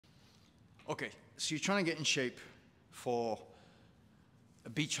Okay, so you're trying to get in shape for a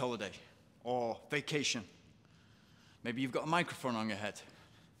beach holiday or vacation. Maybe you've got a microphone on your head,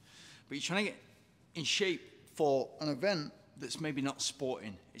 but you're trying to get in shape for an event that's maybe not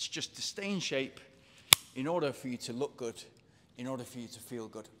sporting. It's just to stay in shape in order for you to look good, in order for you to feel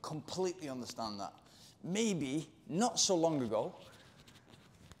good. Completely understand that. Maybe not so long ago,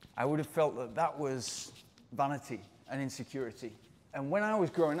 I would have felt that that was vanity and insecurity. And when I was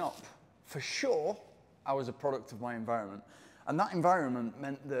growing up, for sure, I was a product of my environment. And that environment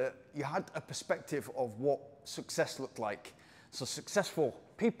meant that you had a perspective of what success looked like. So successful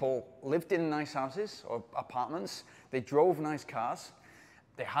people lived in nice houses or apartments. They drove nice cars.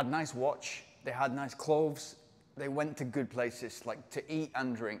 They had nice watch. They had nice clothes. They went to good places, like to eat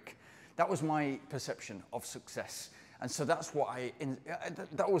and drink. That was my perception of success. And so that's what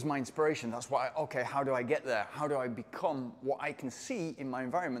that was my inspiration. That's why, okay, how do I get there? How do I become what I can see in my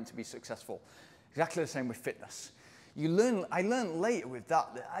environment to be successful? Exactly the same with fitness. I learned later with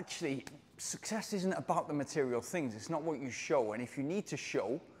that actually success isn't about the material things. It's not what you show. And if you need to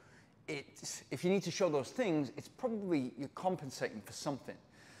show those things, it's probably you're compensating for something.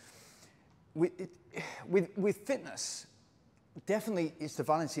 With fitness, definitely it's the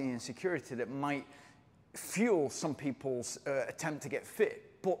vanity and insecurity that might fuel some people's attempt to get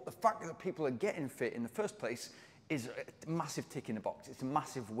fit. But the fact that people are getting fit in the first place is a massive tick in the box. It's a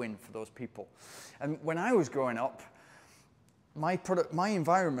massive win for those people. And when I was growing up, my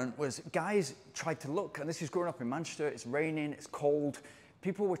environment was guys tried to look, and this is growing up in Manchester, it's raining, it's cold.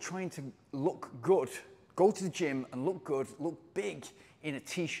 People were trying to look good, go to the gym and look good, look big in a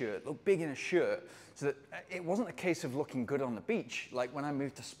t-shirt, look big in a shirt, so that it wasn't a case of looking good on the beach. Like when I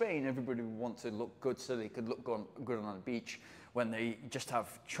moved to Spain, everybody would want to look good so they could look good on the beach when they just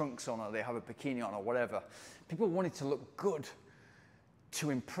have trunks on or they have a bikini on or whatever. People wanted to look good to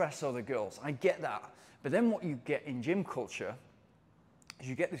impress other girls. I get that. But then what you get in gym culture is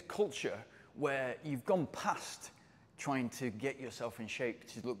you get this culture where you've gone past trying to get yourself in shape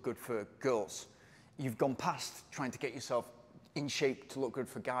to look good for girls. You've gone past trying to get yourself in shape to look good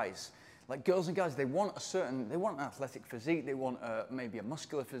for guys. Like girls and guys, they want an athletic physique, they want maybe a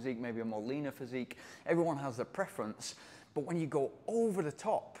muscular physique, maybe a more leaner physique. Everyone has their preference. But when you go over the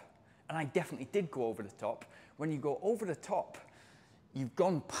top, and I definitely did go over the top, when you go over the top, you've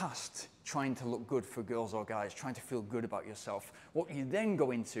gone past trying to look good for girls or guys, trying to feel good about yourself. What you then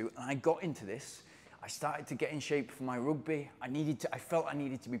go into, and I got into this, I started to get in shape for my rugby. I felt I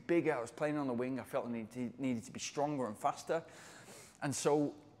needed to be bigger. I was playing on the wing. I felt I needed to be stronger and faster. And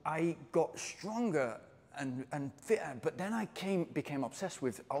so I got stronger and fitter, but then I became obsessed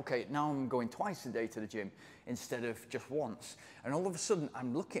with, okay, now I'm going twice a day to the gym instead of just once. And all of a sudden,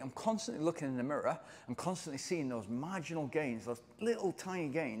 I'm constantly looking in the mirror. I'm constantly seeing those marginal gains, those little tiny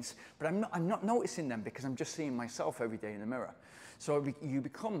gains, but I'm not noticing them because I'm just seeing myself every day in the mirror. So you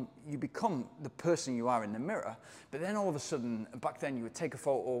become the person you are in the mirror, but then all of a sudden, back then you would take a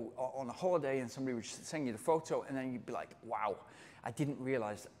photo on a holiday and somebody would send you the photo and then you'd be like, wow, I didn't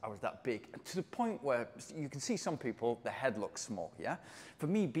realize I was that big. To the point where you can see some people, the head looks small, yeah? For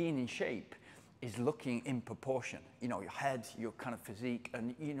me, being in shape is looking in proportion. You know, your head, your kind of physique,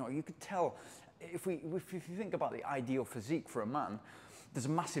 and you know, you could tell, if you think about the ideal physique for a man, there's a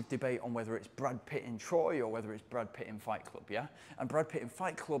massive debate on whether it's Brad Pitt in Troy or whether it's Brad Pitt in Fight Club, yeah? And Brad Pitt in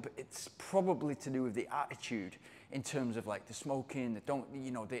Fight Club, it's probably to do with the attitude in terms of like the smoking,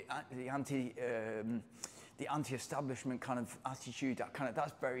 the anti-establishment kind of attitude,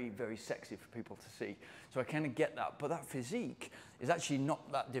 that's very, very sexy for people to see. So I kind of get that, but that physique is actually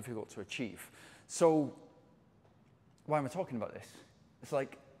not that difficult to achieve. So why am I talking about this? It's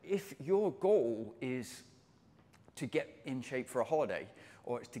like, if your goal is to get in shape for a holiday,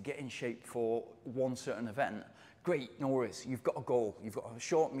 or it's to get in shape for one certain event, great, no worries. You've got a goal. You've got a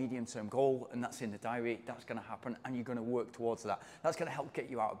short, medium-term goal, and that's in the diary. That's going to happen, and you're going to work towards that. That's going to help get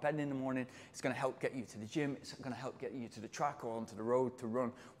you out of bed in the morning. It's going to help get you to the gym. It's going to help get you to the track or onto the road to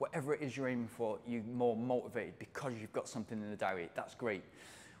run. Whatever it is you're aiming for, you're more motivated because you've got something in the diary. That's great.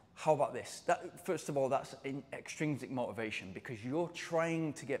 How about this? First of all, that's extrinsic motivation because you're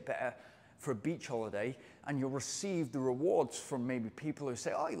trying to get better for a beach holiday, and you'll receive the rewards from maybe people who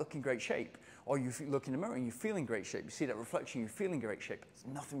say, oh, you look in great shape. Or you look in the mirror and you feel in great shape. You see that reflection, you feel in great shape.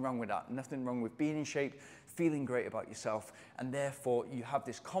 There's nothing wrong with that. Nothing wrong with being in shape, feeling great about yourself, and therefore you have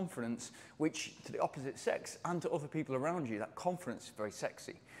this confidence, which to the opposite sex and to other people around you, that confidence is very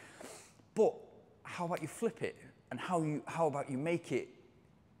sexy. But how about you flip it? And how about you make it,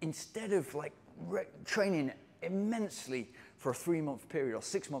 instead of like training immensely for a 3-month period or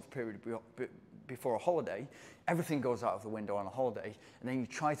 6-month period before a holiday, everything goes out of the window on a holiday, and then you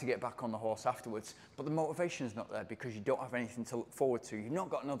try to get back on the horse afterwards, but the motivation is not there because you don't have anything to look forward to. You've not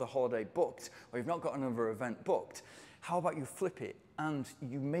got another holiday booked, or you've not got another event booked. How about you flip it and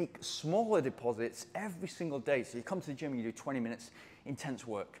you make smaller deposits every single day? So you come to the gym, you do 20 minutes intense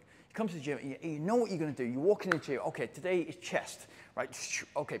work. You come to the gym, you know what you're going to do. You walk in the gym, okay, today is chest, right?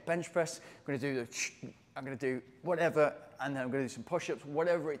 Okay, bench press, I'm going to do whatever, and then I'm going to do some push-ups,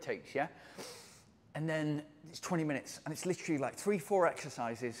 whatever it takes, yeah? And then it's 20 minutes, and it's literally like 3-4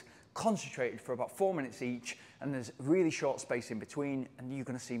 exercises concentrated for about 4 minutes each, and there's really short space in between, and you're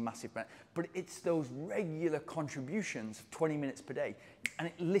going to see massive benefit. But it's those regular contributions of 20 minutes per day, and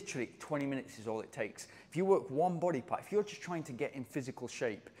it literally 20 minutes is all it takes. If you work one body part, if you're just trying to get in physical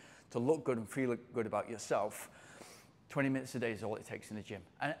shape to look good and feel good about yourself, 20 minutes a day is all it takes in the gym.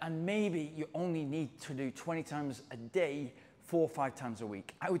 And maybe you only need to do 20 times a day, 4 or 5 times a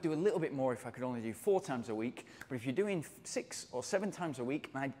week. I would do a little bit more if I could only do 4 times a week, but if you're doing 6 or 7 times a week,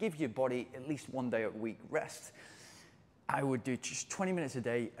 and I'd give your body at least 1 day a week rest, I would do just 20 minutes a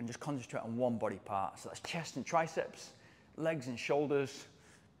day and just concentrate on one body part. So that's chest and triceps, legs and shoulders,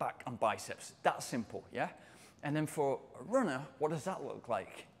 back and biceps. That's simple, yeah? And then for a runner, what does that look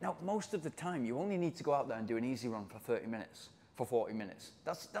like? Now, most of the time, you only need to go out there and do an easy run for 30 minutes, for 40 minutes.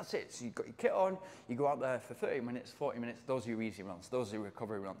 That's it. So you've got your kit on, you go out there for 30 minutes, 40 minutes, those are your easy runs, those are your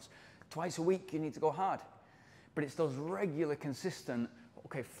recovery runs. Twice a week, you need to go hard. But it's those regular, consistent,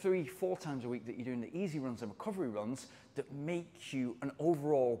 okay, 3-4 times a week that you're doing the easy runs and recovery runs that make you an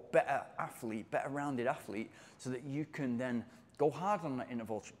overall better athlete, better rounded athlete, so that you can then go hard on that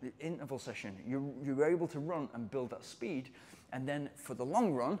interval session. You're able to run and build that speed, and then for the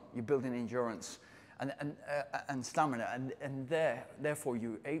long run, you're building endurance and stamina, and therefore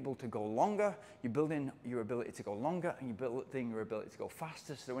you're able to go longer. You're building your ability to go longer, and you're building your ability to go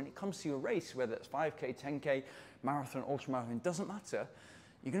faster. So when it comes to your race, whether it's 5K, 10K, marathon, ultramarathon, doesn't matter.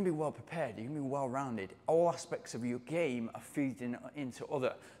 You're going to be well prepared, you're going to be well rounded. All aspects of your game are feeding into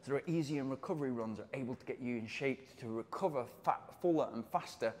other. So the easy and recovery runs are able to get you in shape to recover fuller and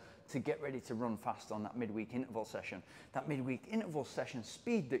faster to get ready to run fast on that midweek interval session. That midweek interval session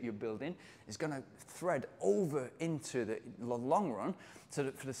speed that you're building is going to thread over into the long run, so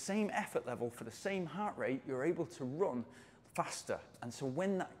that for the same effort level, for the same heart rate, you're able to run faster. And so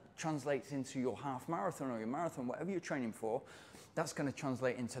when that translates into your half marathon or your marathon, whatever you're training for, that's going to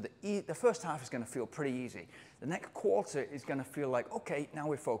translate into the first half is going to feel pretty easy. The next quarter is going to feel like, okay, now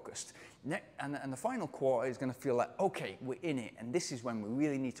we're focused. And the final quarter is going to feel like, okay, we're in it. And this is when we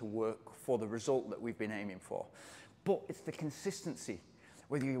really need to work for the result that we've been aiming for. But it's the consistency.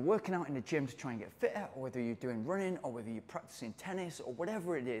 Whether you're working out in the gym to try and get fitter, or whether you're doing running, or whether you're practicing tennis, or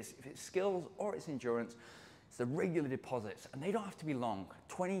whatever it is, if it's skills or it's endurance, it's the regular deposits. And they don't have to be long,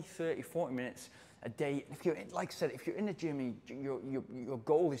 20, 30, 40 minutes a day. If you're, like I said, if you're in the gym, your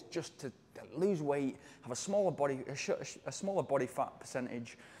goal is just to lose weight, have a smaller body fat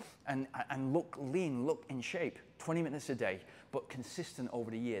percentage, and look lean, look in shape. 20 minutes a day, but consistent over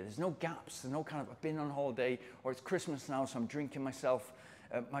the year. There's no gaps. There's no kind of, I've been on holiday, or it's Christmas now, so I'm drinking myself,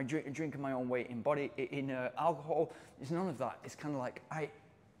 drinking my own weight in alcohol. There's none of that. It's kind of like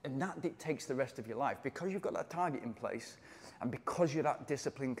and that dictates the rest of your life. Because you've got that target in place, and because you're that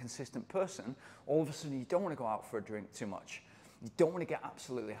disciplined, consistent person, all of a sudden you don't want to go out for a drink too much. You don't want to get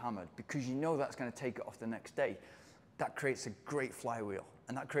absolutely hammered, because you know that's going to take it off the next day. That creates a great flywheel,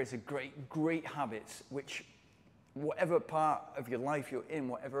 and that creates a great habits, which whatever part of your life you're in,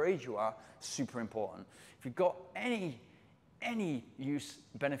 whatever age you are, super important. If you've got any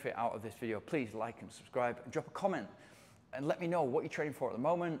benefit out of this video, please like and subscribe and drop a comment. And let me know what you're training for at the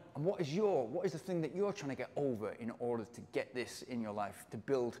moment, and what is the thing that you're trying to get over in order to get this in your life, to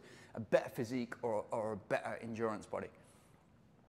build a better physique or a better endurance body.